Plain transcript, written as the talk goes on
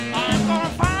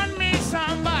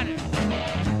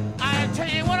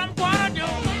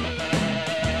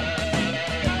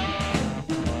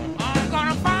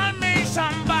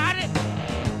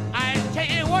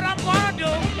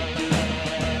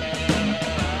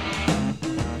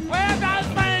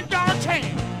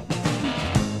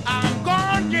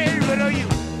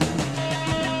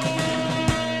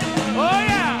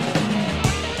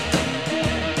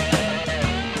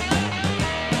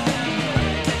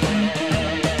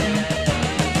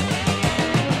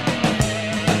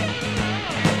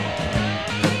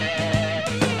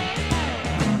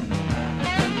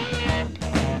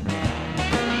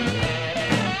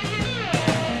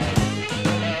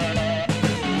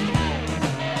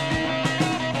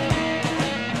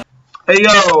Hey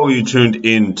yo, you tuned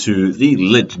into the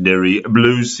legendary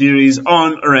blues series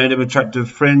on Random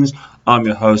Attractive Friends. I'm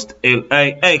your host,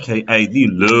 L.A., aka the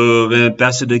Love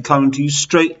Ambassador, coming to you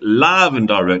straight live and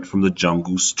direct from the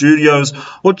Jungle Studios.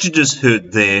 What you just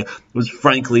heard there was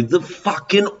frankly the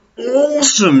fucking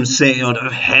awesome sound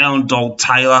of Hound Dog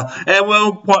Taylor, and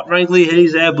well, quite frankly,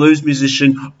 he's our blues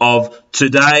musician of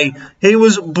today. He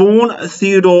was born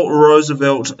Theodore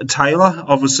Roosevelt Taylor,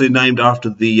 obviously named after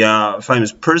the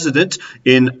famous president,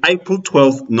 in April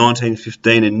 12th,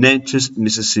 1915 in Natchez,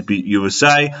 Mississippi,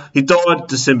 USA. He died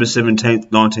December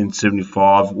 17th,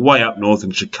 1975, way up north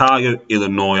in Chicago,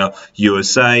 Illinois,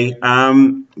 USA.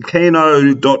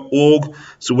 Kano.org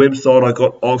is a website I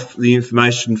got off the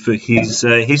information for his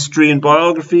history and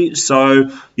biography, so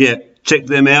yeah, check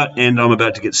them out, and I'm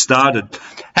about to get started.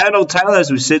 Hound Dog Taylor,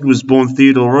 as we said, was born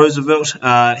Theodore Roosevelt.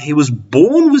 He was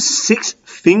born with 6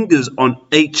 fingers on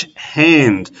each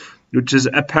hand, which is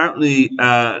apparently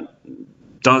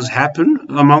does happen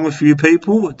among a few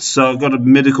people. It's got a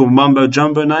medical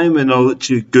mumbo-jumbo name, and I'll let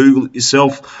you Google it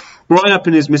yourself. Growing up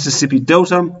in his Mississippi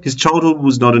Delta, his childhood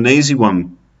was not an easy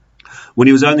one. When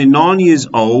he was only 9 years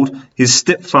old, his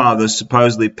stepfather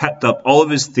supposedly packed up all of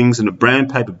his things in a brown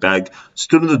paper bag,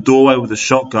 stood in the doorway with a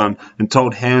shotgun, and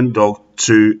told Hound Dog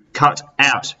to cut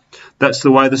out. That's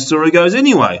the way the story goes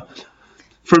anyway.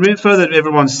 From info that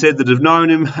everyone said that have known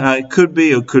him, it could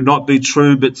be or could not be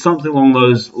true, but something along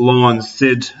those lines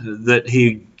said that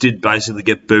he did basically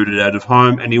get booted out of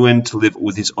home, and he went to live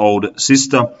with his older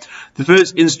sister. The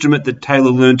first instrument that Taylor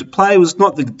learned to play was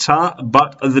not the guitar,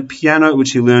 but the piano,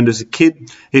 which he learned as a kid.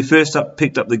 He first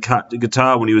picked up the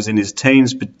guitar when he was in his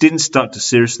teens, but didn't start to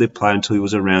seriously play until he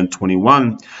was around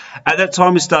 21. At that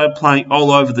time, he started playing all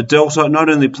over the Delta, not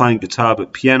only playing guitar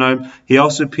but piano. He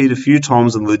also appeared a few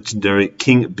times on the legendary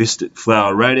King Biscuit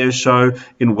Flour radio show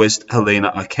in West Helena,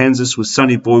 Arkansas, with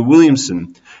Sonny Boy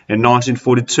Williamson. In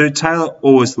 1942, Taylor,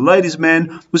 always the ladies'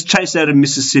 man, was chased out of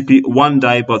Mississippi one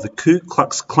day by the Ku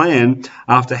Klux Klan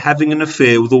after having an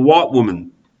affair with a white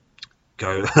woman.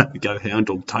 Go Hound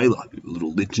Dog Taylor, you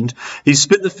little legend. He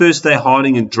spent the first day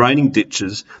hiding and draining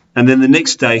ditches, and then the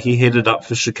next day he headed up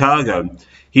for Chicago.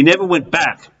 He never went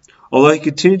back. Although he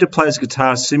continued to play his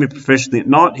guitar semi-professionally at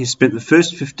night, he spent the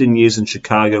first 15 years in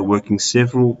Chicago working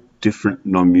several different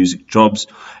non-music jobs.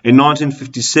 In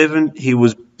 1957, he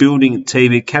was building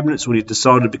TV cabinets when he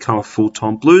decided to become a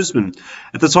full-time bluesman.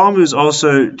 At the time, he was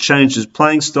also changed his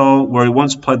playing style, where he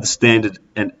once played the standard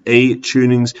and E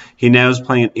tunings. He now is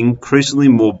playing an increasingly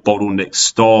more bottleneck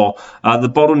style. The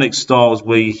bottleneck style is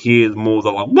where you hear more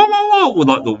the like wah wah wah, with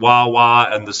like the wah wah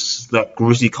and that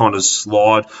gritty kind of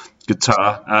slide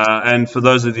guitar. And for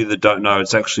those of you that don't know,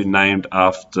 it's actually named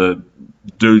after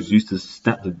dudes used to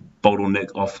snap the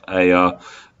bottleneck off a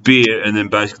beer and then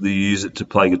basically use it to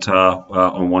play guitar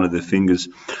on one of their fingers.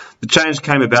 The change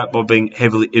came about by being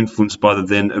heavily influenced by the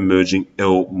then emerging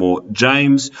Elmore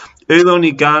James. Early on,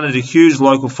 he garnered a huge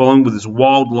local following with his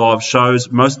wild live shows.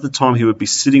 Most of the time, he would be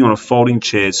sitting on a folding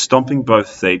chair, stomping both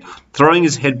feet, throwing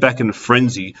his head back in a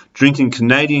frenzy, drinking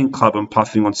Canadian Club and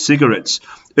puffing on cigarettes.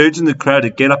 Urging the crowd to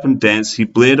get up and dance, he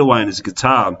blared away on his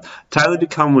guitar. Taylor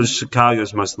became one of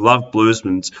Chicago's most loved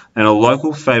bluesmen and a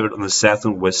local favourite on the south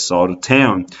and west side of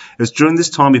town. It was during this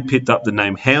time he picked up the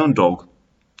name Hound Dog.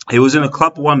 He was in a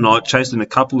club one night chasing a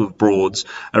couple of broads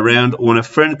around when a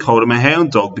friend called him a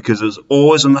hound dog because he was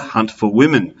always on the hunt for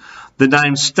women. The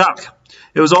name stuck.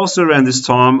 It was also around this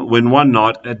time when one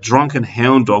night a drunken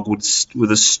hound dog would,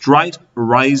 with a straight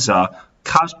razor,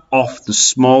 cut off the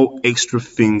small extra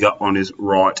finger on his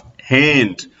right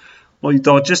hand. While you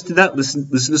digested that, listen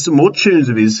to some more tunes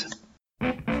of his.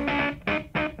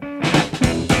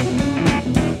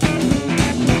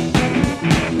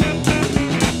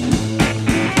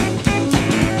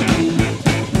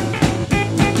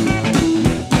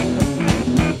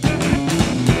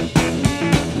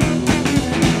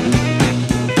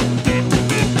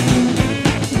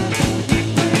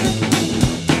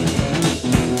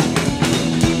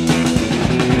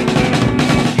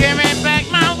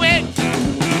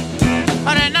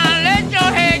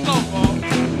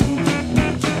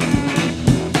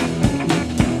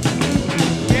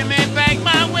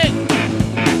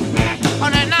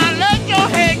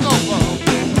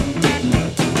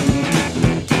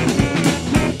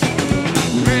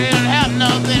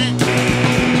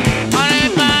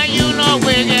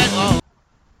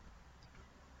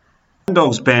 Hound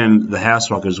Dog's band, the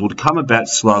House Rockers, would come about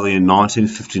slowly in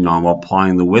 1959 while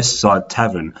playing the West Side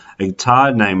Tavern. A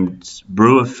guitar named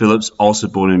Brewer Phillips, also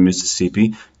born in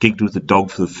Mississippi, gigged with the Dog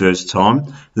for the first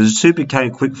time. The two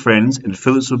became quick friends, and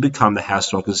Phillips would become the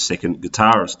House Rockers' second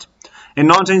guitarist. In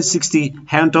 1960,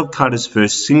 Hound Dog cut his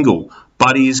first single,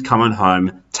 Buddy Is Coming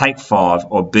Home, Take 5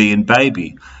 or Bee and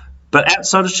Baby. But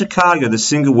outside of Chicago, the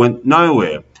single went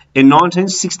nowhere. In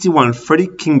 1961, Freddie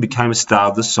King became a star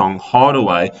of the song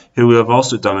Hideaway, who we have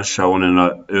also done a show on in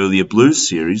an earlier blues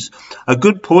series. A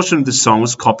good portion of the song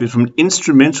was copied from an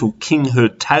instrumental King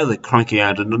heard Taylor cranking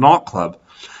out in a nightclub.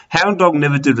 Hound Dog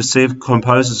never did receive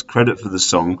composer's credit for the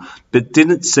song, but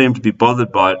didn't seem to be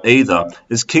bothered by it either,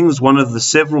 as King was one of the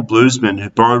several bluesmen who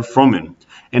borrowed from him.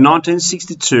 In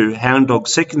 1962, Hound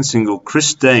Dog's second single,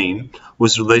 Christine,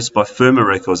 was released by Firma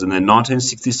Records, and then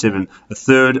 1967, a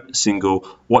third single,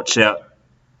 Watch Out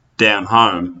Down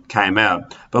Home, came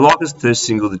out. But like his third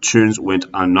single, the tunes went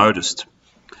unnoticed.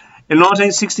 In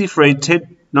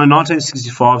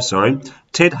 1965,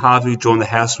 Ted Harvey joined the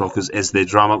House Rockers as their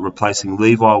drummer, replacing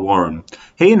Levi Warren.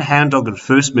 He and Hound Dog had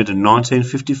first met in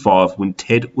 1955 when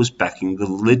Ted was backing the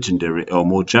legendary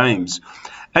Elmore James.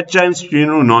 At James'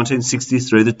 funeral in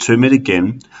 1963, the two met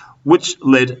again, which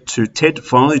led to Ted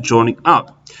finally joining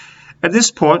up. At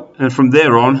this point, and from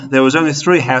there on, there was only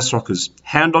three House Rockers,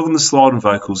 Hound Dog on the slide and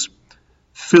vocals.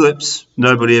 Phillips,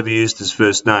 nobody ever used his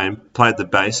first name, played the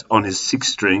bass on his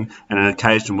sixth string and on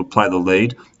occasion would play the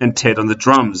lead, and Ted on the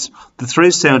drums. The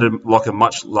three sounded like a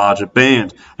much larger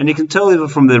band, and you can tell even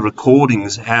from their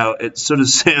recordings how it sort of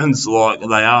sounds like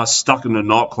they are stuck in a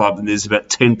nightclub and there's about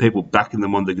 10 people backing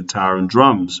them on the guitar and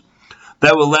drums.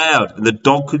 They were loud, and the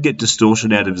dog could get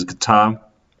distortion out of his guitar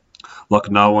like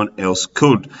no one else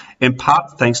could, in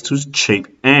part thanks to his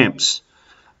cheap amps.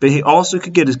 But he also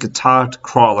could get his guitar to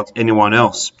cry like anyone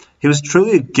else. He was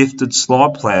truly a gifted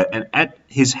slide player and at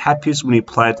his happiest when he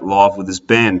played live with his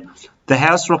band. The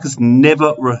House Rockers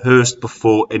never rehearsed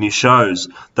before any shows.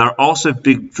 They are also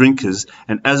big drinkers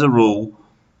and as a rule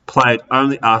played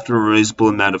only after a reasonable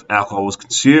amount of alcohol was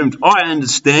consumed. I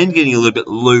understand getting a little bit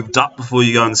lubed up before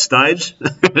you go on stage.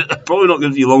 Probably not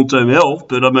good for your long-term health,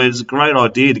 but I mean it's a great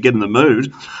idea to get in the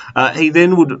mood. He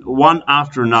then would, one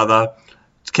after another,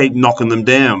 keep knocking them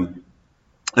down.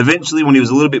 Eventually, when he was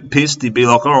a little bit pissed, he'd be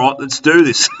like, all right, let's do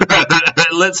this.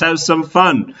 Let's have some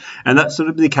fun. And that sort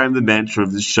of became the mantra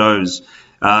of the shows.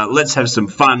 Let's have some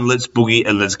fun, let's boogie,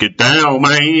 and let's get down,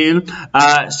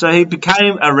 man. So he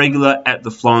became a regular at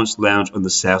the Florence Lounge on the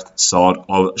south side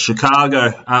of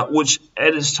Chicago, which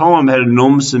at its time had an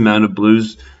enormous amount of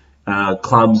blues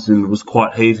clubs and was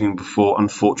quite heaving before,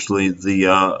 unfortunately,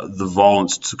 the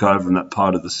violence took over in that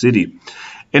part of the city.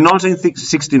 In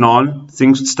 1969,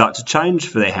 things would start to change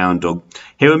for the Hound Dog.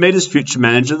 He would meet his future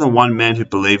manager, the one man who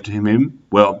believed in him.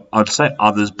 Well, I'd say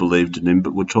others believed in him,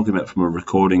 but we're talking about from a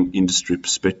recording industry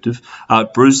perspective.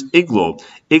 Bruce Iglor.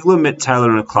 Iglor met Taylor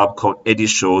in a club called Eddie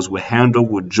Shaw's, where Hound Dog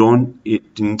would join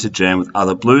it in to jam with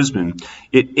other bluesmen.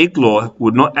 Yet Iglor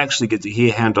would not actually get to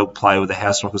hear Hound Dog play with the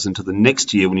House Rockers until the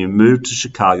next year when he moved to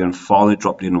Chicago and finally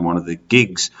dropped in on one of their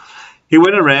gigs. He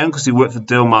went around because he worked for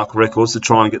Delmark Records to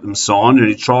try and get them signed, and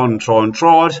he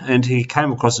tried, and he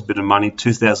came across a bit of money,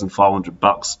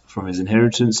 $2,500 from his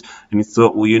inheritance, and he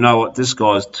thought, well, you know what, this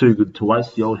guy's too good to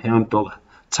waste, the old Hound Dog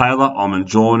Taylor. I'm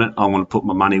enjoying it. I want to put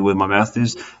my money where my mouth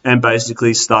is, and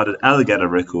basically started Alligator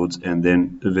Records, and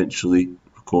then eventually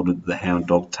recorded the Hound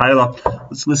Dog Taylor.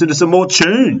 Let's listen to some more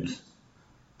tunes.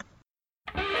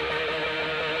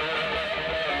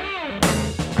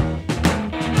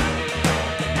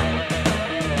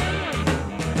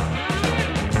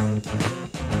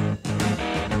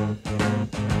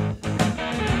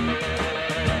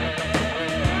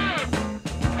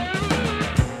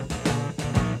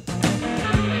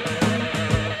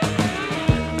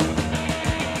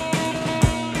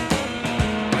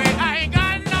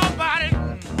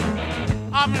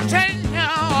 I'm telling you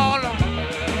all of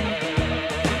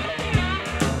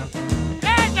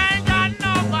ain't got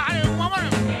nobody, woman.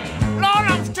 Lord,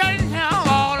 I'm telling you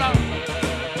all of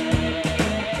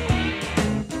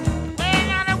ain't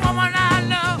got a woman I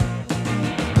love.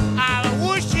 I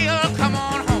wish she'll come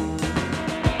on home.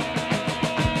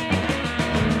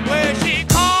 Well, she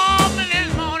called me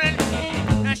this morning,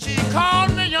 and she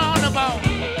called me on the phone.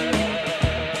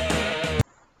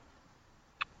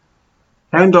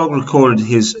 Hound Dog recorded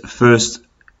his first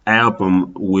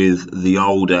album with the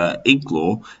older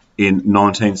Iglor in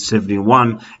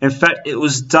 1971. In fact, it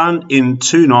was done in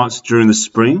 2 nights during the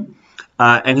spring,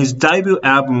 and his debut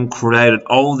album created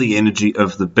all the energy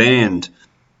of the band.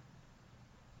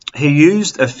 He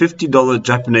used a $50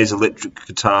 Japanese electric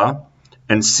guitar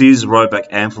and Sears Roebuck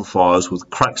amplifiers with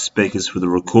cracked speakers for the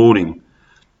recording.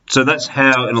 So that's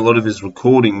how, in a lot of his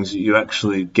recordings, you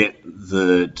actually get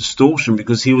the distortion,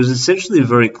 because he was essentially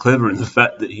very clever in the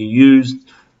fact that he used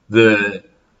the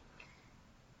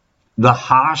the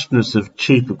harshness of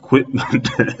cheap equipment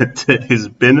to his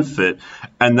benefit,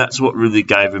 and that's what really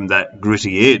gave him that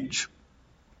gritty edge.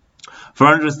 For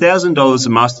under $1,000, the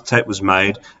master tape was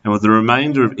made, and with the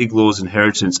remainder of Iglau's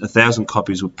inheritance, 1,000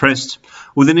 copies were pressed.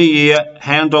 Within a year,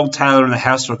 Hound Dog Taylor and the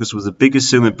House Rockers was the biggest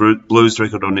selling blues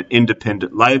record on an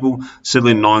independent label,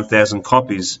 selling 9,000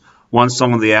 copies. One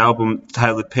song on the album,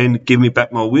 Taylor penned, Give Me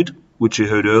Back My Wid, which you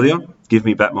heard earlier, Give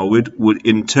Me Back My Wid, would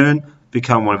in turn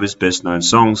become one of his best-known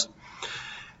songs.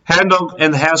 Hound Dog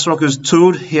and the House Rockers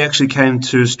toured. He actually came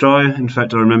to Australia. In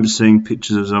fact, I remember seeing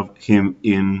pictures of him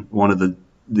in one of the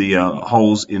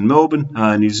holes in Melbourne,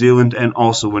 New Zealand, and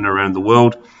also went around the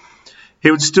world.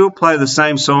 He would still play the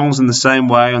same songs in the same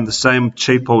way on the same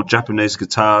cheap old Japanese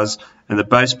guitars, and the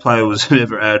bass player was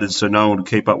never added so no one would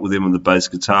keep up with him on the bass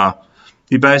guitar.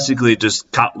 He basically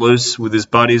just cut loose with his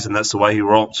buddies, and that's the way he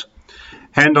rocked.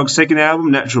 Hound Dog's second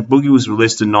album, Natural Boogie, was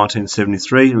released in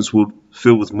 1973 and was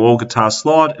filled with more guitar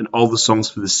slide, and all the songs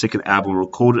for the second album were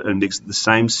recorded and mixed at the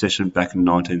same session back in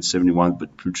 1971,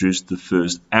 but produced the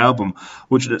first album,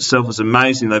 which in itself was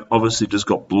amazing. They've obviously just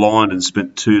got blind and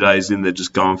spent 2 days in there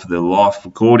just going for their life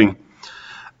recording.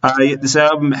 Yet this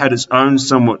album had its own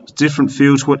somewhat different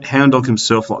feel to it. Hound Dog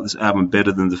himself liked this album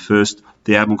better than the first.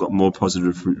 The album got more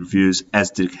positive reviews,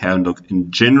 as did Hound Dog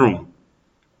in general.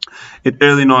 In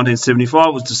early 1975,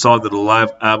 it was decided that a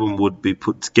live album would be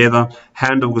put together.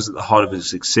 Hound Dog was at the height of his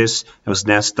success and was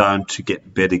now starting to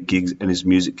get better gigs, and his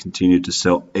music continued to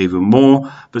sell even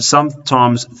more. But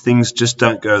sometimes things just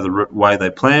don't go the way they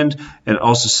planned, and it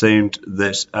also seemed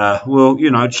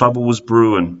that, trouble was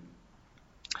brewing.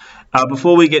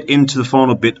 Before we get into the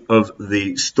final bit of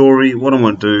the story, what I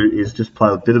want to do is just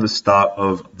play a bit of a start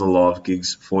of the live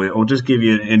gigs for you. I'll just give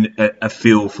you a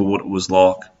feel for what it was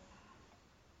like.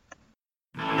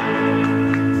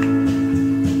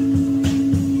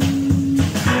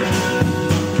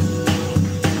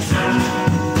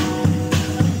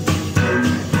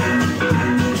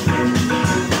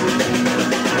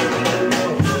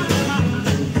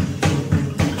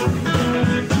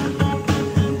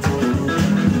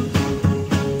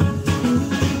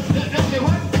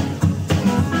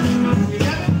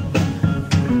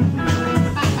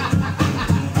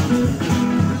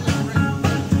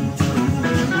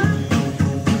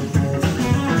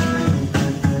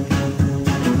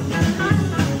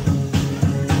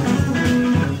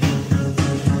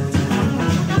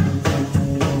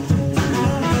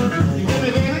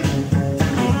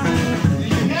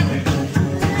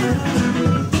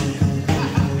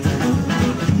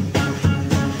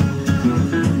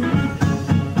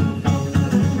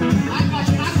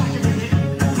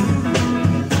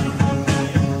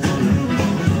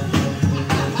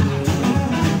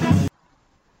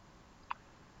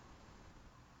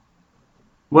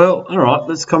 Well, all right,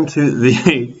 let's come to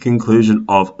the conclusion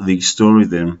of the story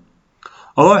then.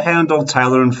 Although Hound Dog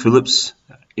Taylor and Phillips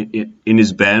in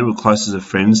his band were close as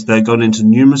friends, they got into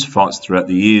numerous fights throughout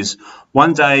the years.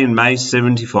 One day in May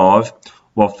 1975,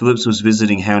 while Phillips was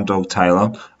visiting Hound Dog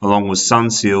Taylor, along with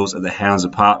Sun Seals at the Hound's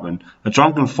apartment, a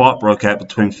drunken fight broke out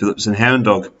between Phillips and Hound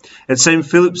Dog. It seemed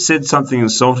Phillips said something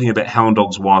insulting about Hound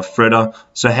Dog's wife, Freda,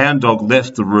 so Hound Dog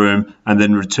left the room and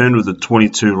then returned with a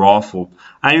 .22 rifle.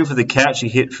 Aiming for the couch, he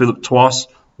hit Phillips twice,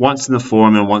 once in the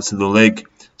forearm and once in the leg.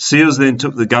 Seals then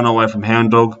took the gun away from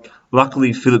Hound Dog.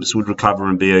 Luckily, Phillips would recover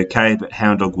and be okay, but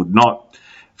Hound Dog would not.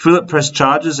 Phillips pressed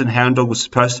charges and Hound Dog was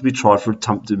supposed to be tried for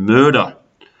attempted murder.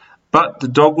 But the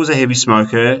dog was a heavy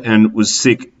smoker and was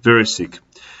sick, very sick.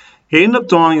 He ended up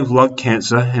dying of lung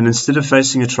cancer, and instead of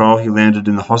facing a trial, he landed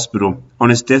in the hospital. On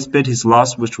his deathbed, his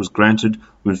last wish was granted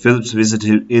when Phillips visited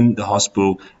him in the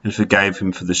hospital and forgave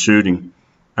him for the shooting.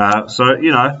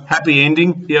 Happy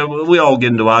ending. Yeah, we all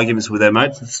get into arguments with our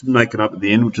mates. Let's make it up at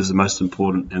the end, which is the most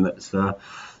important, and that's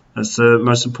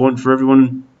most important for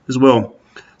everyone as well.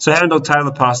 So Hound Dog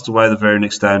Taylor passed away the very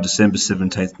next day on December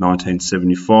 17th,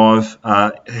 1975.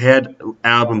 He had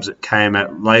albums that came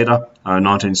out later,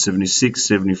 1976,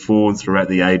 74, and throughout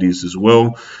the 80s as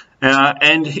well. I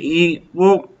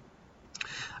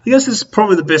guess this is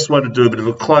probably the best way to do a bit of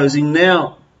a closing.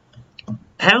 Now,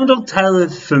 Hound Dog Taylor,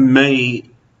 for me,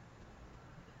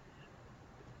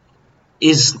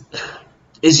 is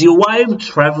your way of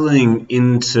travelling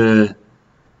into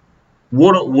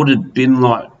what it would have been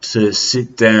like to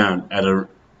sit down at a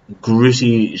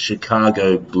gritty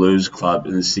Chicago blues club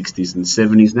in the 60s and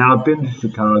 70s. Now, I've been to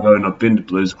Chicago and I've been to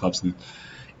blues clubs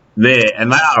there,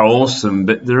 and they are awesome,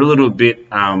 but they're a little bit,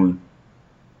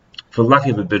 for lack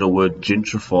of a better word,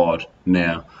 gentrified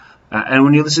now. And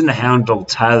when you listen to Hound Dog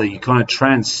Taylor, you kind of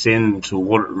transcend to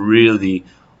what it really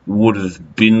would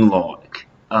have been like.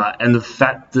 And the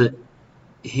fact that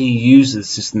he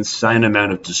uses this insane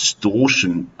amount of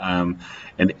distortion and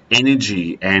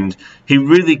energy, and he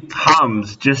really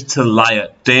comes just to lay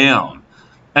it down.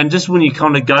 And just when you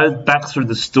kind of go back through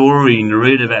the story and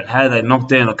read about how they knocked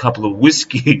down a couple of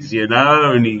whiskies,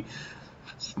 and he's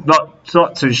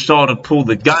not too shy to pull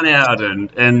the gun out,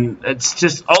 and it's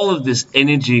just all of this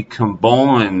energy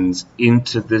combines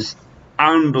into this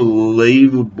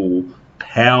unbelievable,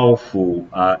 powerful,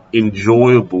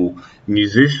 enjoyable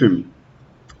musician.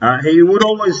 He would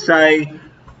always say,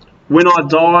 when I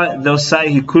die, they'll say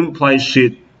he couldn't play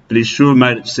shit, but he sure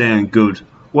made it sound good.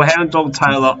 Well, Hound Dog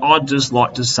Taylor, I'd just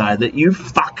like to say that you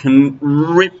fucking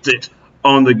ripped it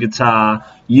on the guitar.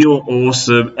 You're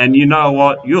awesome, and you know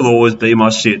what? You'll always be my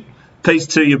shit. Peace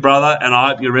to you, brother, and I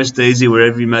hope you rest easy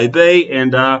wherever you may be,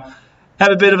 and have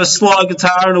a bit of a slide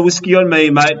guitar and a whiskey on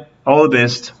me, mate. All the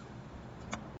best.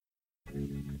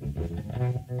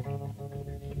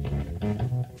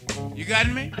 You got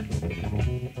me?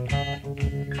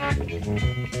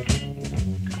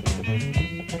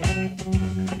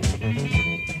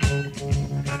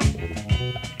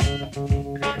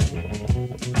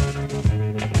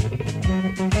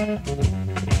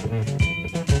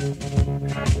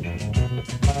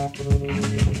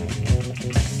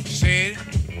 Said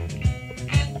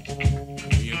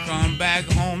you come back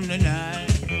home tonight.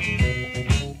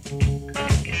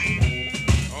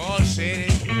 Oh,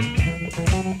 said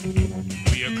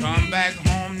will you come back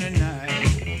home tonight?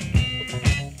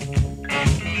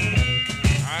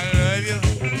 I love you.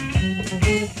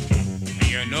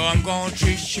 You know I'm gonna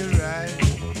treat you right.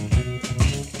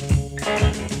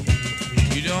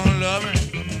 You don't love me?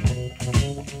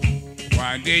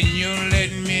 Why didn't you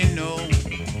let me know?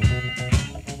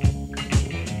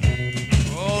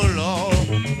 Oh Lord,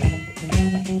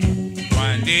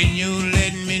 why didn't you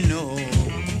let me know?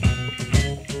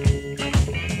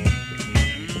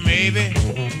 Maybe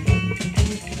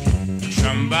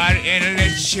somebody had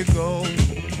let you go.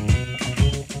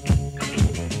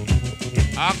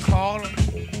 I call her,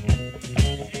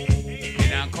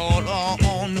 and I call her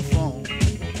on the phone.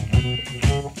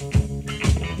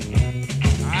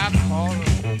 I call her,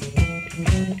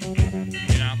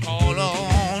 and I call her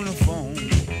on the phone.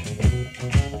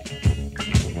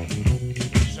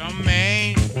 Some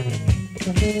man,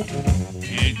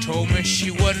 and told me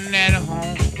she wasn't at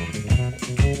home.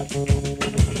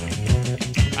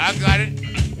 I got it,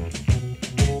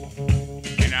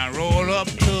 and I rolled